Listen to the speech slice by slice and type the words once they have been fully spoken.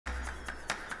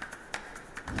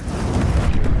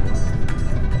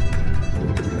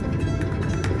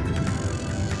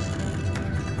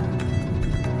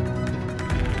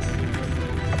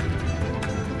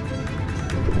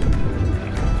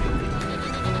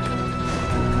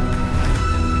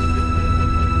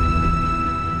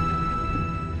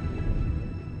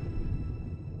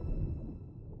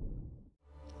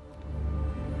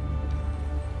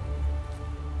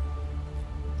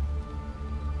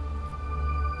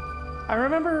I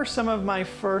remember some of my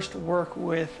first work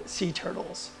with sea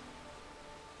turtles.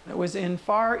 It was in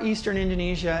far eastern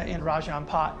Indonesia in Raja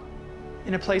Ampat,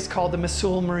 in a place called the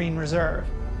Masul Marine Reserve.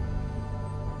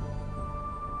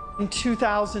 In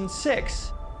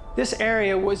 2006, this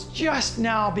area was just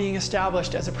now being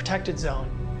established as a protected zone.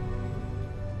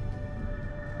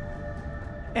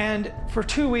 And for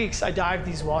 2 weeks, I dived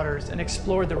these waters and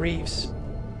explored the reefs.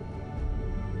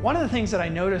 One of the things that I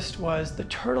noticed was the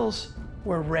turtles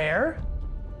were rare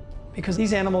because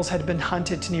these animals had been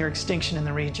hunted to near extinction in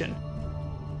the region.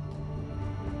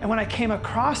 And when I came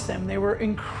across them, they were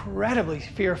incredibly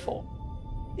fearful.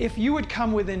 If you would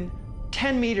come within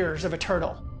 10 meters of a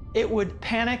turtle, it would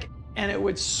panic and it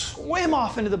would swim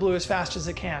off into the blue as fast as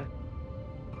it can.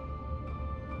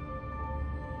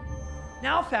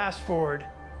 Now fast forward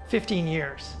 15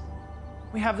 years.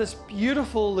 We have this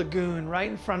beautiful lagoon right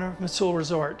in front of Masul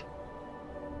Resort.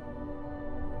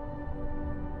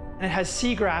 And it has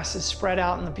seagrasses spread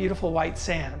out in the beautiful white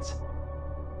sands.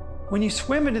 When you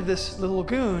swim into this little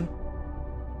lagoon,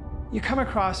 you come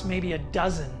across maybe a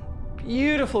dozen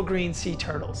beautiful green sea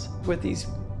turtles with these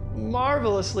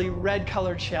marvelously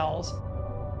red-colored shells.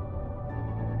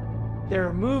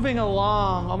 They're moving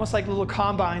along, almost like little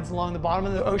combines along the bottom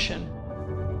of the ocean,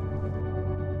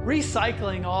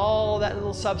 recycling all that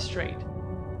little substrate.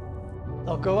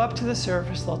 They'll go up to the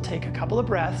surface, they'll take a couple of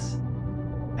breaths,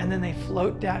 and then they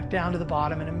float down to the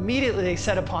bottom, and immediately they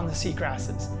set upon the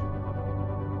seagrasses.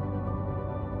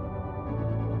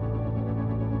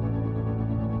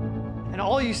 And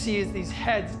all you see is these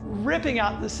heads ripping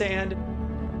out the sand.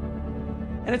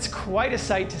 And it's quite a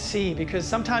sight to see, because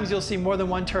sometimes you'll see more than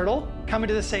one turtle come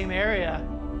into the same area.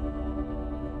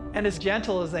 And as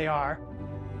gentle as they are,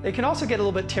 they can also get a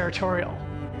little bit territorial.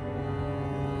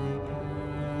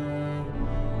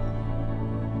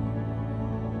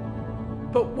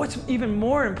 But what's even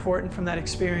more important from that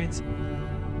experience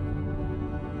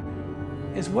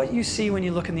is what you see when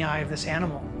you look in the eye of this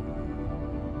animal.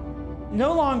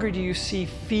 No longer do you see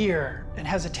fear and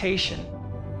hesitation,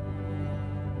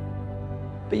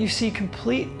 but you see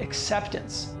complete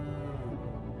acceptance.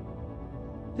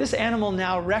 This animal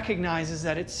now recognizes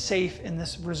that it's safe in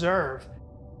this reserve.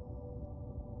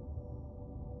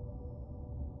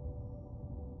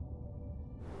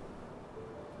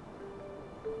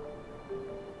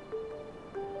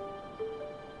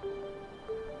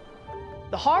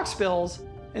 The hawksbills,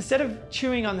 instead of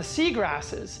chewing on the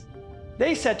seagrasses,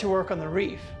 they set to work on the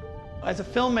reef. As a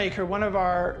filmmaker, one of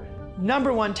our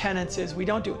 #1 tenets is we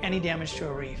don't do any damage to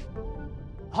a reef.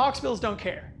 Hawksbills don't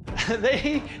care.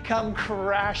 They come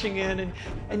crashing in,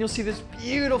 and you'll see this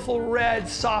beautiful red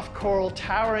soft coral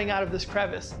towering out of this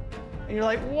crevice. And you're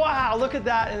like, wow, look at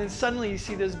that. And then suddenly you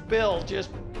see this bill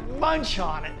just munch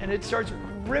on it, and it starts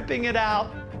ripping it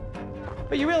out.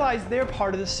 But you realize they're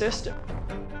part of the system.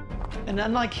 And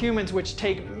unlike humans, which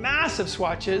take massive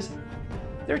swatches,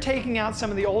 they're taking out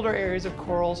some of the older areas of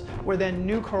corals where then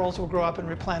new corals will grow up and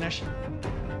replenish.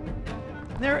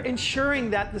 They're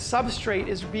ensuring that the substrate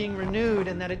is being renewed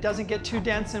and that it doesn't get too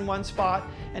dense in one spot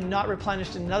and not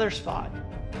replenished in another spot.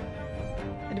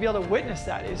 And to be able to witness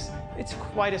that it's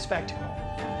quite a spectacle.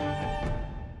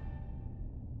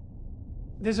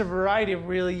 There's a variety of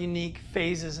really unique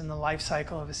phases in the life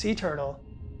cycle of a sea turtle.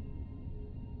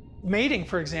 Mating,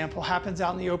 for example, happens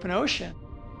out in the open ocean.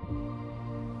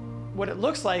 What it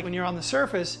looks like when you're on the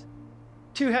surface,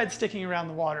 two heads sticking around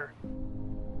the water.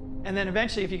 And then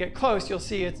eventually, if you get close, you'll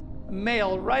see it's a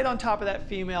male right on top of that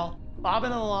female,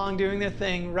 bobbing along, doing their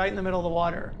thing right in the middle of the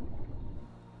water.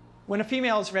 When a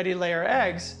female is ready to lay her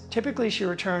eggs, typically she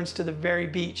returns to the very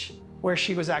beach where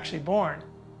she was actually born.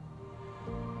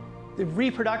 The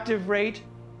reproductive rate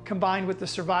combined with the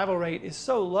survival rate is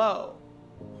so low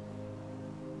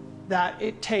that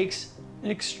it takes an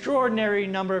extraordinary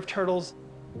number of turtles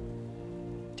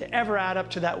to ever add up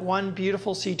to that one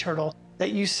beautiful sea turtle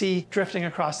that you see drifting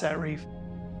across that reef.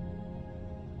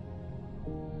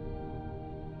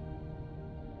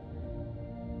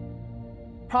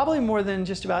 Probably more than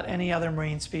just about any other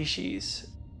marine species,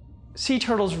 sea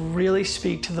turtles really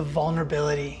speak to the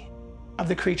vulnerability of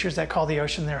the creatures that call the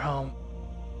ocean their home.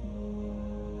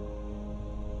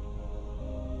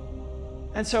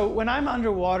 And so when I'm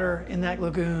underwater in that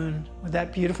lagoon with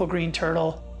that beautiful green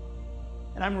turtle,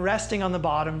 and I'm resting on the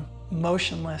bottom,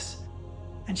 motionless,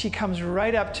 and she comes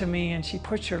right up to me and she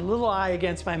puts her little eye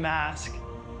against my mask.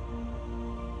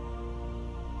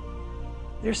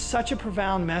 There's such a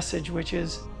profound message, which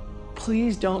is,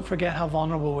 please don't forget how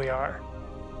vulnerable we are.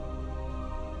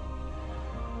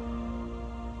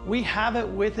 We have it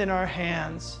within our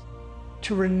hands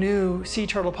to renew sea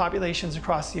turtle populations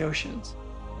across the oceans.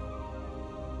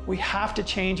 We have to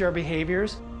change our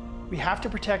behaviors. We have to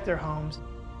protect their homes,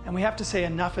 and we have to say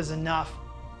enough is enough.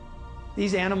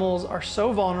 These animals are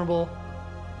so vulnerable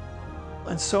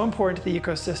and so important to the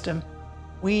ecosystem.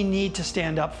 We need to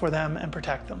stand up for them and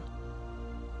protect them.